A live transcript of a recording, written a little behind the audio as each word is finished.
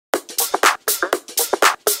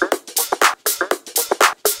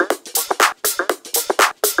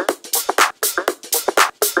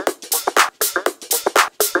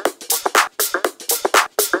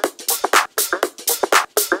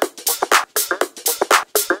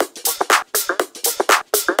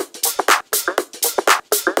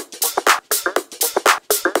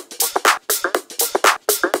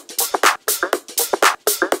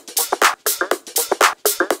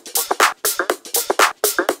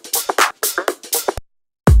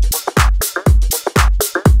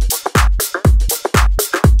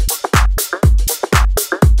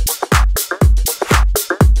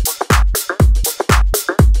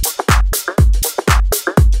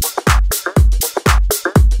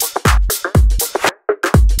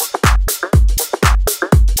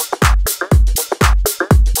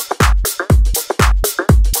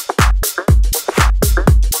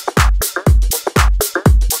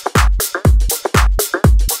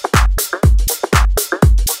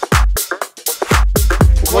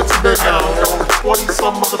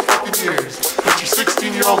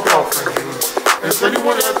16-year-old girlfriend, dude. If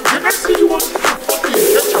anyone else, didn't I see you want to fucking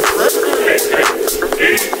catch a president?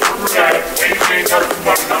 Hey, ain't nothing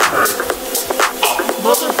but a number.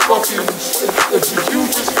 Motherfucking, did you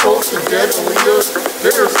just post a dead Aleeg?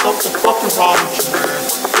 There's something fucking wrong with you, man.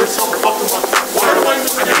 There's something fucking wrong. Why do I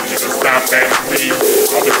need you to stop that, please.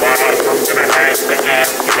 Otherwise, I'm gonna have to ask you to leave.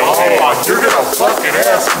 Oh, you're gonna fucking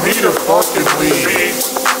ask me to fucking leave.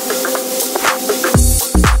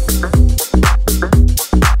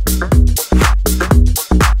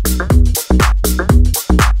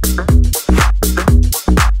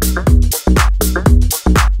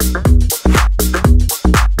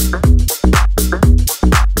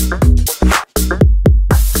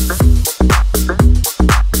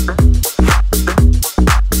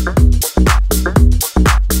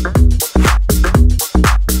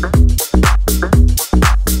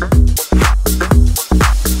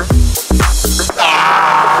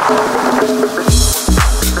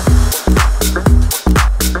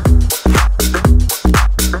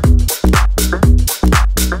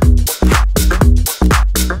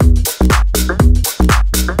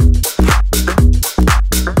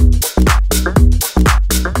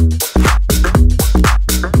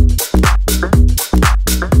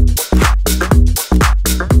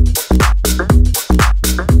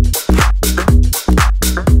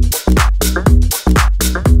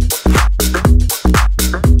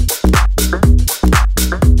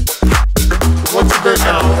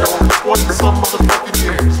 Some motherfucking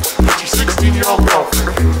years. It's your 16-year-old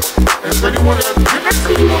girlfriend. If anyone else, didn't I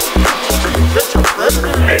see you want to fucking catch a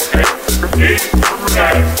president? Ain't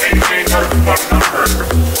nothing but a number.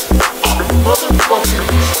 Motherfucking,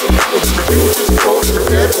 if you just post a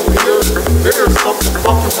dead Aleeg, there's something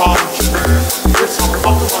fucking wrong with you, man. There's something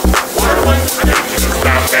fucking wrong. Why do I need you to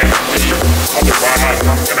stop that, please? Otherwise,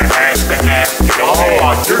 I'm gonna have to ask you to leave.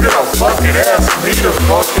 Oh, you're gonna fucking ask me to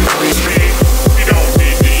fucking leave. You don't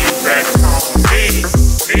need to use that song.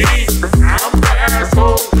 Me, I'm the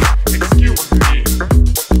asshole. Excuse me.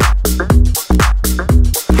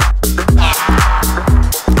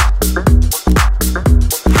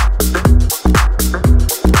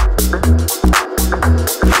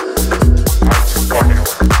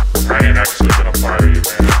 I ain't actually gonna fire you,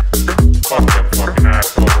 man. Fuck them fucking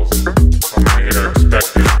assholes. I'm here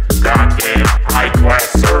expecting goddamn high-class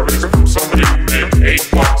service from somebody who makes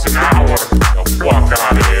 $8 an hour. The fuck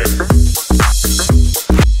out of here.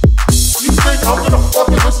 You think I'm gonna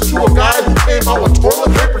fucking listen to a guy who came out with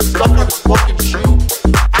toilet paper stuck on his fucking shoe?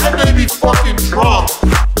 I may be fucking drunk,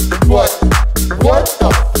 but what the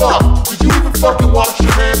fuck? Did you even fucking wash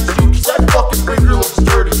your hands, dude? Cause that fucking finger looks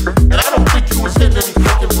dirty. And I don't think you was hitting any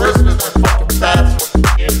fucking resin in that fucking bathroom.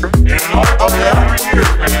 Oh yeah?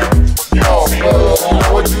 Years, man.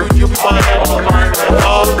 What dude, you be buying that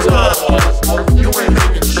all the time. You ain't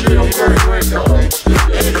making shit. You ain't doing shit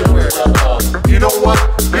anywhere. You know what?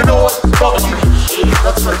 Fuck you.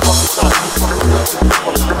 That's my fucking thought.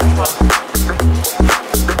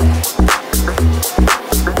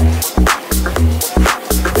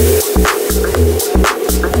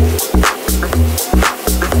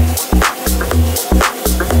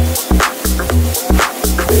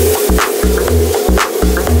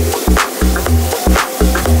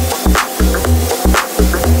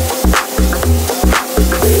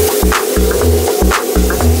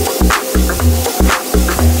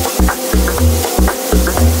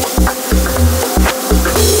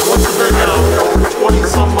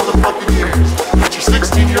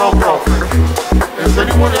 Girlfriend. If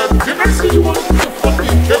anyone else, didn't I see you want to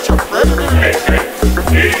fucking catch a president? Ain't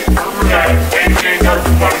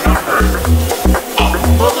nothing but a number.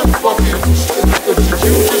 Motherfucking, did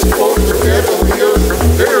you just post a dead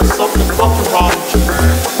Aleeg? There's something fucking wrong with you,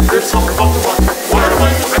 man. There's something fucking wrong. Why do I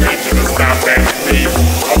need you to stop that, please?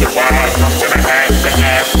 Otherwise, I'm gonna have to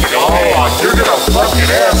ask you to leave. Oh, you're gonna fucking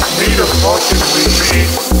ask me to fucking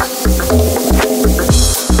leave.